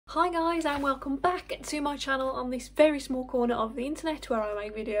Hi guys, and welcome back to my channel on this very small corner of the internet where I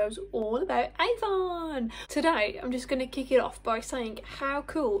make videos all about Avon. Today I'm just going to kick it off by saying how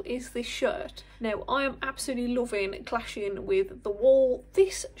cool is this shirt. Now I am absolutely loving clashing with the wall.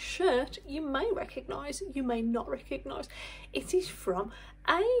 This shirt you may recognise, you may not recognise. It is from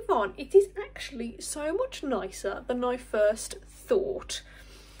Avon. It is actually so much nicer than I first thought.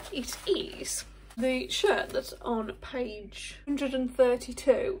 It is the shirt that's on page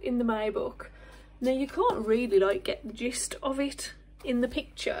 132 in the May book. Now you can't really get the gist of it in the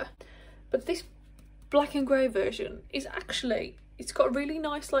picture, but this black and grey version is actually, it's got really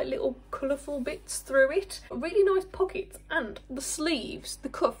nice little colourful bits through it, really nice pockets, and the sleeves, the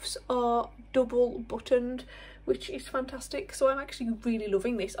cuffs are double buttoned, which is fantastic. So I'm actually really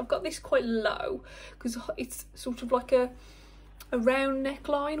loving this. I've got this quite low because it's sort of like a round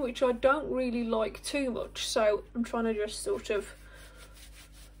neckline, which I don't really like too much, so I'm trying to just sort of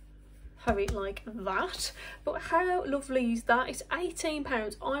have it like that. But how lovely is that? It's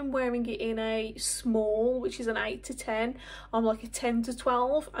 £18. I'm wearing it in a small, which is an 8 to 10. I'm like a 10 to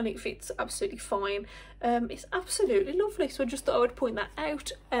 12 and it fits absolutely fine. It's absolutely lovely, so I just thought I would point that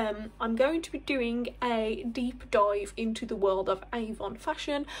out. I'm going to be doing a deep dive into the world of Avon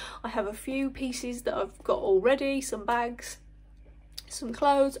fashion. I have a few pieces that I've got already, some bags, some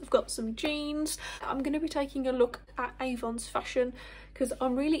clothes, I've got some jeans. I'm going to be taking a look at Avon's fashion because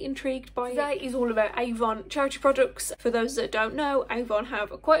I'm really intrigued by it. Today is all about Avon charity products. For those that don't know, Avon have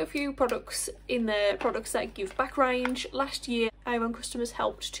quite a few products in their products that give back range. Last year Avon customers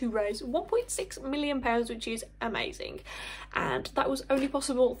helped to raise £1.6 million, which is amazing, and that was only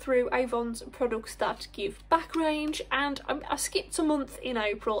possible through Avon's products that give back range. And I skipped a month in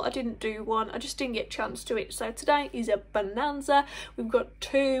April, I didn't do one, I just didn't get a chance to it, so today is a bonanza. We've got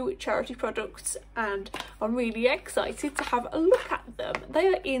 2 charity products and I'm really excited to have a look at them. They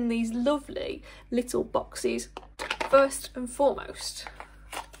are in these lovely little boxes. First and foremost,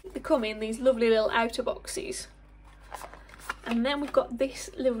 they come in these lovely little outer boxes. And then we've got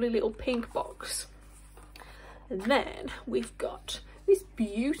this lovely little pink box. And then we've got this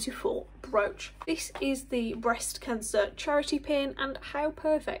beautiful brooch. This is the breast cancer charity pin, and how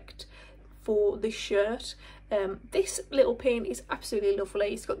perfect for this shirt. This little pin is absolutely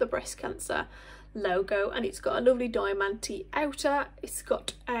lovely. It's got the breast cancer logo and it's got a lovely diamante outer. It's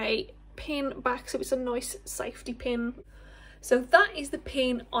got a pin back, so it's a nice safety pin. So that is the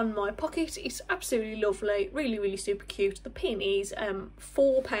pin on my pocket. It's absolutely lovely, really super cute. The pin is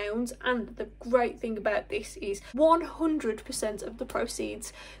 £4, and the great thing about this is 100% of the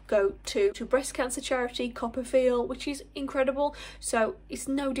proceeds go to breast cancer charity Coppa Feel, which is incredible. So it's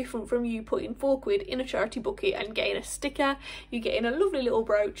no different from you putting £4 in a charity bucket and getting a sticker. You're getting a lovely little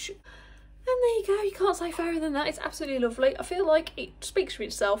brooch. And there you go, you can't say fairer than that. It's absolutely lovely. I feel like it speaks for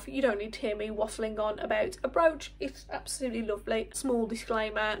itself. You don't need to hear me waffling on about a brooch. It's absolutely lovely. Small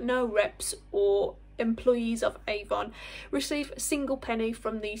disclaimer, no reps or employees of Avon receive a single penny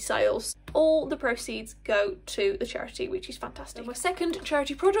from these sales. All the proceeds go to the charity, which is fantastic. My second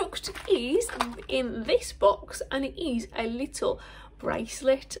charity product is in this box, and it is a little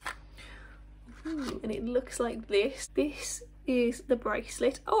bracelet. And it looks like this. This is the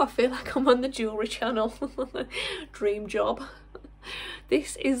bracelet. Oh, I feel like I'm on the jewellery channel. Dream job.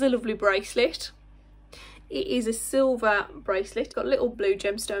 This is a lovely bracelet. It is a silver bracelet. It's got little blue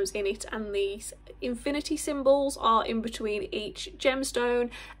gemstones in it, and these infinity symbols are in between each gemstone,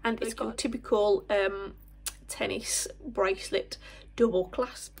 and it's got a typical tennis bracelet double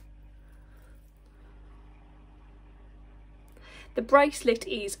clasp. The bracelet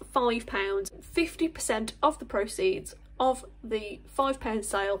is £5. 50% of the proceeds of the £5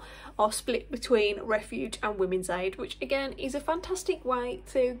 sale are split between Refuge and Women's Aid, which again is a fantastic way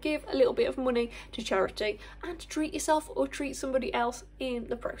to give a little bit of money to charity and to treat yourself or treat somebody else in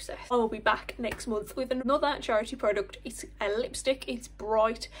the process. I will be back next month with another charity product. It's a lipstick, it's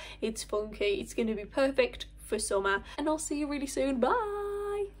bright, it's funky, it's going to be perfect for summer, and I'll see you really soon. Bye!